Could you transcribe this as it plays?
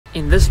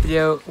In this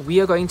video,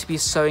 we are going to be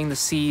sowing the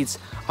seeds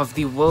of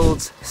the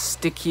world's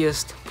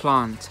stickiest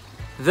plant.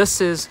 This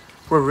is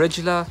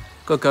Roridula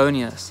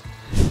gorgonias,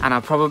 and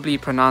I probably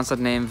pronounced that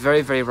name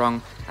very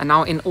wrong. And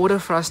now in order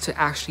for us to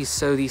actually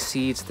sow these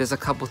seeds, there's a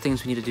couple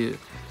things we need to do.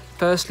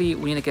 Firstly,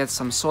 we need to get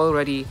some soil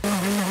ready.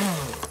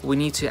 We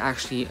need to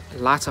actually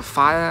light a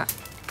fire.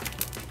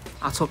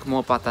 I'll talk more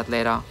about that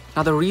later.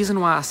 Now the reason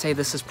why I say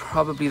this is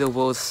probably the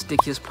world's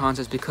stickiest plant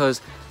is because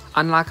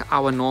unlike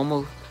our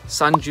normal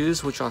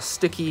sundews, which are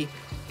sticky,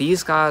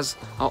 these guys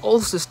are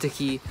also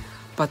sticky,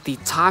 but the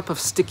type of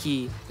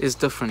sticky is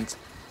different.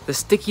 The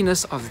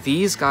stickiness of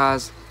these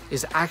guys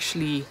is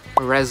actually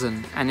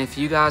resin, and if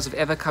you guys have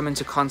ever come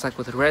into contact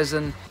with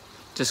resin,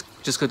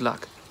 just good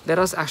luck. Let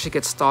us actually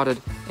get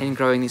started in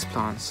growing these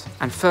plants.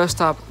 And first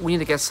up, we need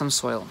to get some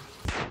soil.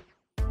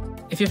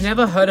 If you've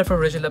never heard of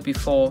Roridula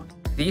before,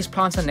 these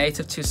plants are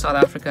native to South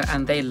Africa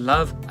and they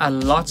love a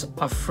lot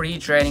of free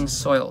draining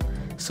soil.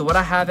 So what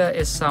I have here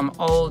is some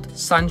old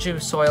sundew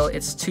soil.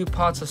 It's 2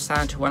 parts of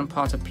sand to 1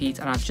 part of peat,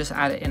 and I've just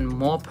added in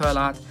more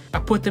perlite. I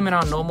put them in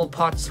our normal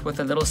pots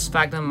with a little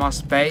sphagnum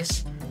moss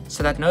base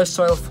so that no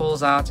soil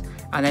falls out,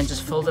 and then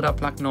just filled it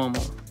up like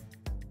normal.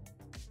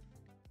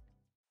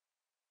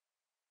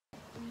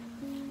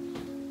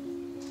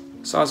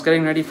 So I was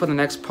getting ready for the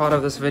next part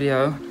of this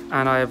video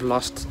and I have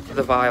lost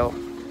the vial.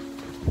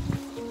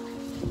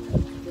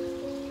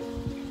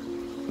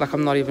 Like,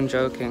 I'm not even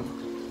joking.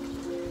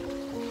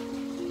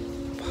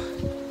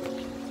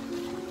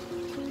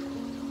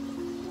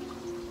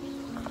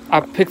 I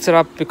picked it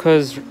up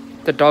because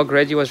the dog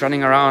Reggie was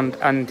running around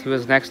and he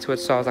was next to it,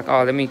 so I was like,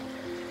 oh, let me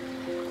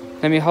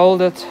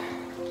hold it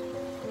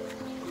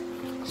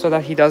so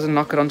that he doesn't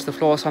knock it onto the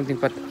floor or something,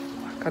 but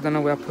I don't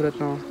know where I put it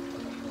now.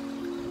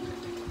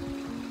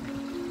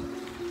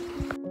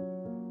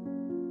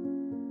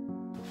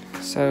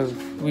 So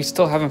we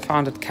still haven't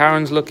found it.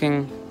 Karen's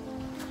looking.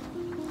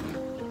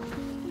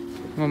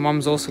 My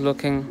mom's also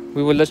looking.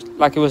 We were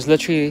like, it was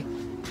literally,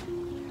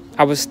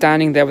 I was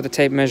standing there with the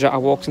tape measure. I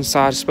walked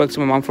inside, spoke to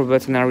my mom for a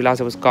bit, and then I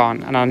realized it was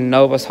gone. And I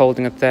know I was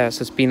holding it there,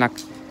 so it's been like.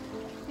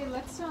 Okay,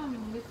 let's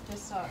lift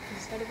this up.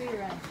 It's gotta be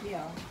around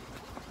here.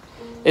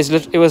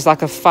 It was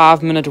like a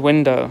 5-minute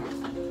window.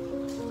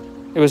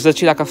 It was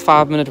literally like a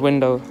 5-minute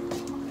window,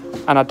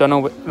 and I don't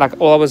know. Like,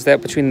 all I was there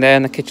between there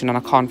and the kitchen, and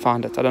I can't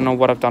find it. I don't know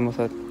what I've done with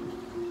it.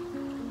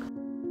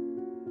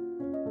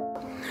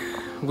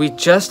 We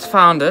just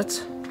found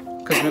it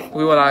because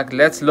we were like,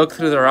 let's look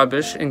through the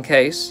rubbish in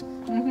case.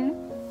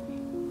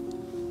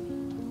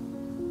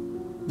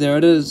 There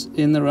it is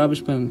in the rubbish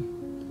bin.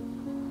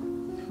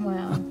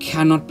 Wow. I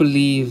cannot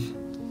believe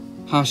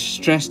how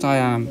stressed I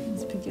am.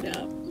 Let's pick it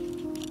up.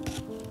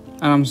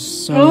 And I'm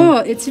so... Oh,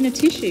 it's in a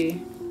tissue.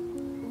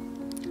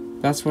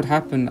 That's what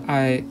happened.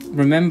 I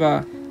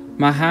remember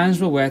my hands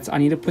were wet. I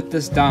need to put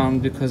this down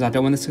because I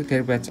don't want this to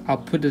get wet. I'll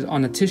put it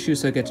on a tissue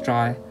so it gets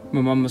dry.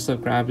 My mom must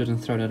have grabbed it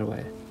and thrown it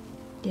away.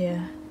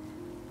 Yeah.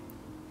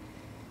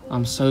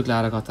 I'm so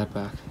glad I got that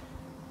back.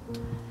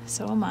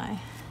 So am I.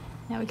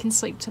 Now we can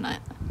sleep tonight.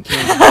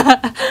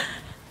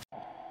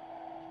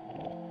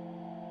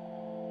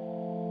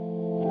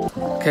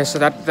 Okay, so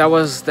that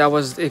was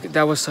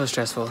so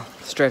stressful.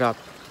 Straight up,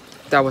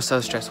 that was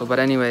so stressful. But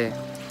anyway,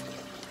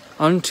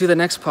 on to the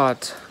next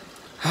part.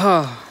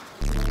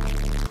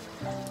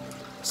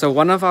 So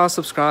one of our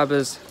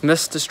subscribers,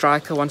 Mr.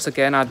 Striker, once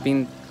again, I'd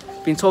been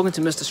talking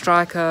to Mr.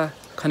 Striker,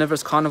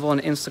 Carnivorous Carnivore, on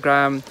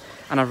Instagram,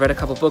 and I've read a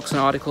couple books and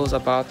articles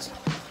about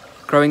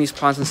growing these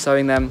plants and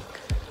sowing them.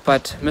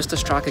 But Mr.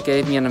 Striker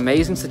gave me an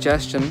amazing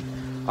suggestion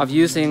of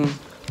using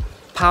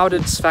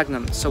powdered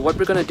sphagnum. So what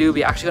we're going to do,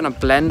 we're actually going to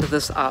blend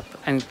this up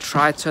and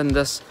try to turn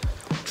this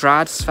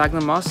dried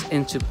sphagnum moss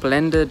into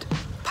blended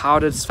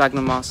powdered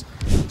sphagnum moss,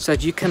 so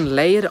that you can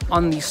lay it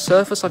on the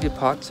surface of your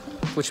pot,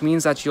 which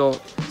means that your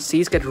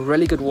seeds get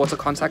really good water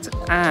contact.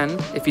 And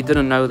if you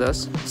didn't know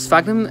this,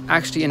 sphagnum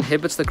actually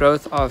inhibits the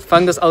growth of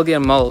fungus, algae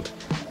and mold.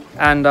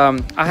 And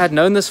I had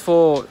known this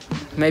for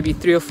maybe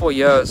 3 or 4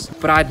 years,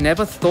 but I'd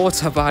never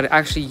thought about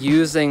actually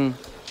using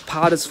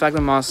powdered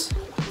sphagnum moss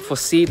for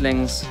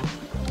seedlings,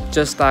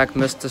 just like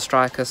Mr.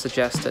 Striker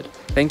suggested.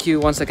 Thank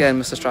you once again,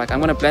 Mr. Striker. I'm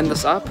going to blend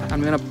this up.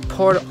 I'm going to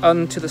pour it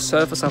onto the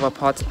surface of our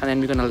pot, and then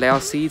we're going to lay our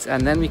seeds,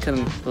 and then we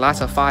can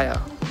light a fire.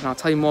 And I'll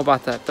tell you more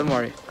about that, don't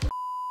worry.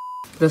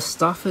 This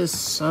stuff is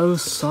so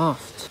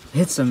soft.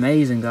 It's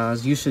amazing,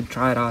 guys. You should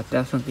try it out,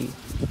 definitely.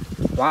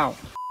 Wow.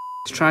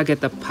 Let's try to get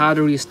the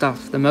powdery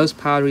stuff, the most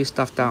powdery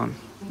stuff down.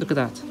 Look at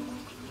that.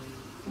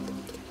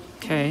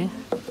 Okay.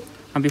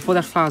 And before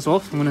that flies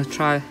off, I'm going to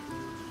try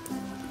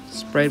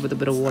spray it with a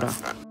bit of water.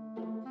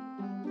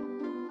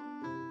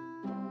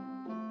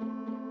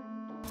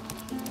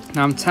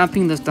 Now I'm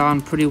tamping this down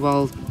pretty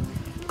well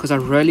because I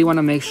really want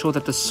to make sure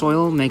that the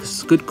soil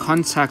makes good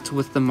contact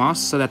with the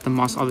moss, so that the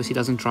moss obviously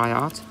doesn't dry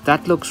out.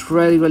 That looks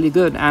really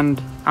good,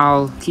 and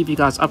I'll keep you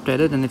guys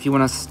updated. And if you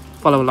want to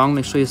follow along,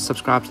 make sure you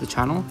subscribe to the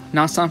channel.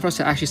 Now it's time for us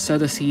to actually sow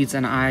the seeds,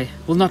 and I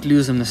will not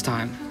lose them this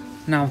time.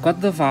 Now I've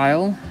got the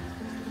vial.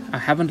 I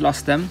haven't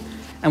lost them.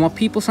 And what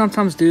people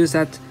sometimes do is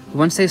that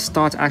Once they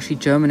start actually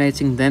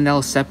germinating, then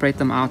they'll separate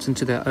them out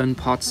into their own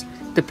pots.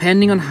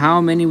 Depending on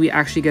how many we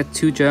actually get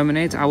to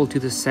germinate, I will do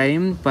the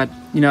same, but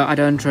you know, I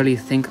don't really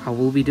think I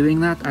will be doing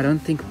that. I don't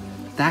think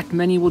that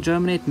many will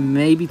germinate,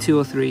 maybe 2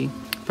 or 3,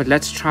 but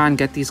let's try and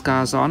get these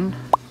guys on.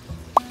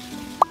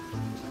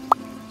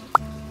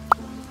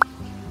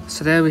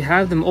 So there we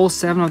have them, all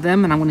 7 of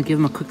them, and I'm going to give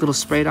them a quick little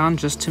spray down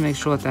just to make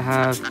sure that they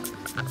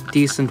have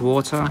decent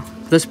water.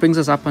 This brings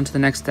us up onto the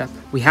next step.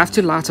 We have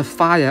to light a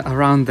fire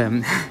around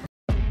them.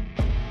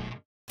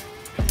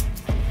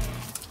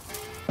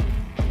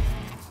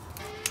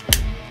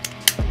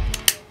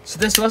 So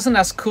this wasn't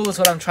as cool as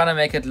what I'm trying to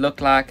make it look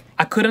like.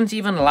 I couldn't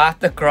even light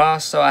the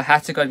grass, so I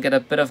had to go and get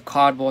a bit of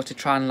cardboard to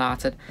try and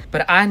light it.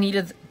 But I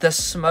needed the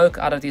smoke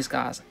out of these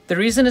guys. The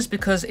reason is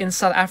because in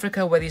South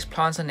Africa, where these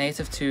plants are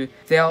native to,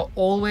 there are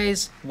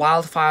always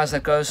wildfires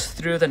that goes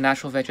through the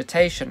natural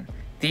vegetation.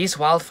 These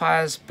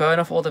wildfires burn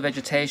off all the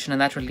vegetation,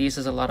 and that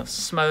releases a lot of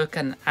smoke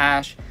and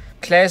ash,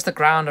 clears the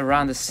ground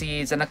around the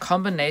seeds, and a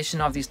combination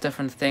of these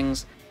different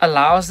things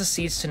allows the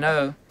seeds to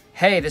know,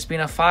 hey, there's been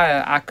a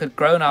fire, I could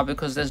grow now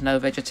because there's no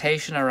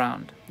vegetation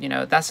around. You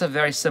know, that's a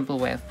very simple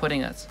way of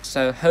putting it.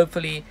 So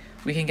hopefully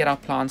we can get our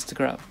plants to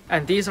grow.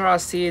 And these are our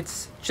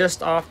seeds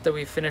just after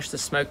we finished the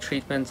smoke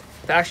treatment.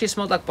 They actually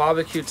smelled like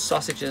barbecued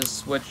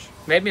sausages, which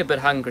made me a bit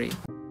hungry.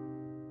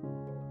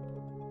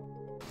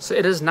 So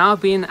it has now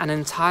been an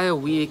entire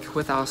week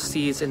with our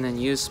seeds in the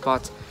new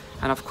spot.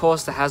 And of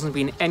course there hasn't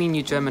been any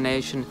new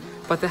germination,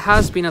 but there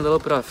has been a little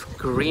bit of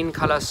green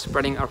color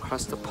spreading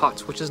across the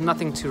pot, which is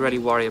nothing to really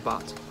worry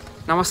about.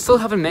 Now I still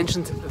haven't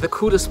mentioned the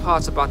coolest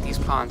parts about these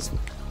plants,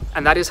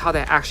 and that is how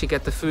they actually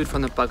get the food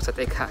from the bugs that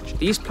they catch.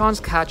 These plants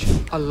catch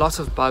a lot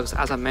of bugs,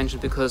 as I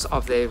mentioned, because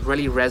of their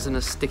really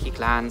resinous sticky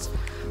glands.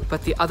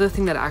 But the other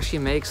thing that actually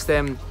makes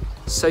them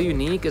so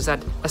unique is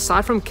that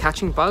aside from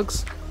catching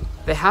bugs,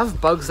 they have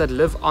bugs that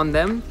live on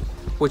them,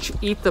 which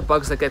eat the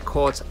bugs that get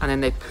caught, and then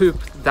they poop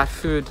that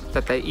food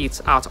that they eat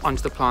out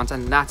onto the plant,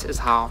 and that is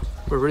how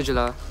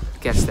Roridula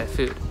gets their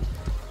food.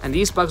 And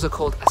these bugs are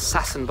called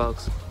assassin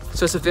bugs.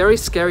 So it's a very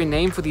scary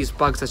name for these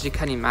bugs, as you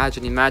can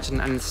imagine.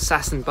 Imagine an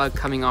assassin bug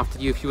coming after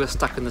you if you were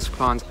stuck in this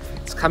plant.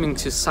 It's coming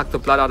to suck the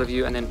blood out of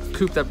you and then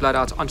poop that blood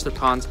out onto the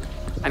plant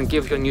and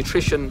give your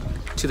nutrition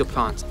to the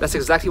plant. That's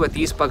exactly what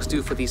these bugs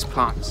do for these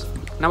plants.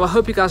 Now I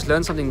hope you guys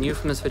learned something new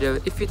from this video.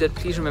 If you did,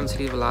 please remember to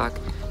leave a like.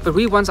 But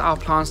we want our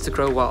plants to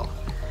grow well,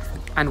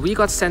 and we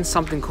got sent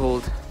something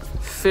called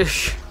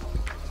fish.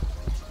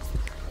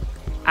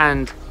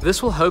 And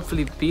this will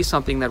hopefully be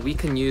something that we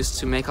can use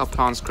to make our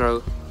plants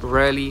grow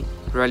really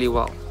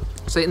well.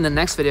 So in the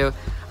next video,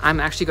 I'm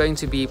actually going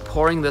to be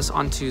pouring this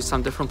onto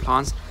some different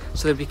plants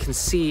so that we can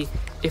see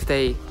if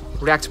they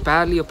react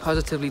badly or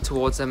positively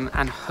towards them,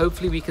 and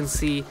hopefully we can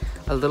see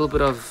a little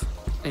bit of,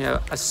 you know,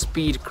 a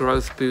speed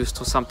growth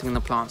boost or something in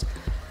the plant.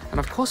 And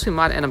of course we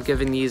might end up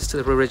giving these to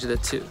the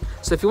Roridula too.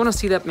 So if you want to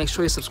see that, make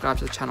sure you subscribe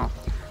to the channel.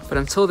 But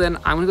until then,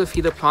 I'm going to go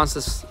feed the plants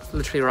this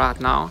literally right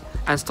now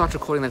and start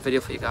recording that video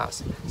for you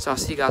guys. So I'll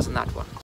see you guys in that one.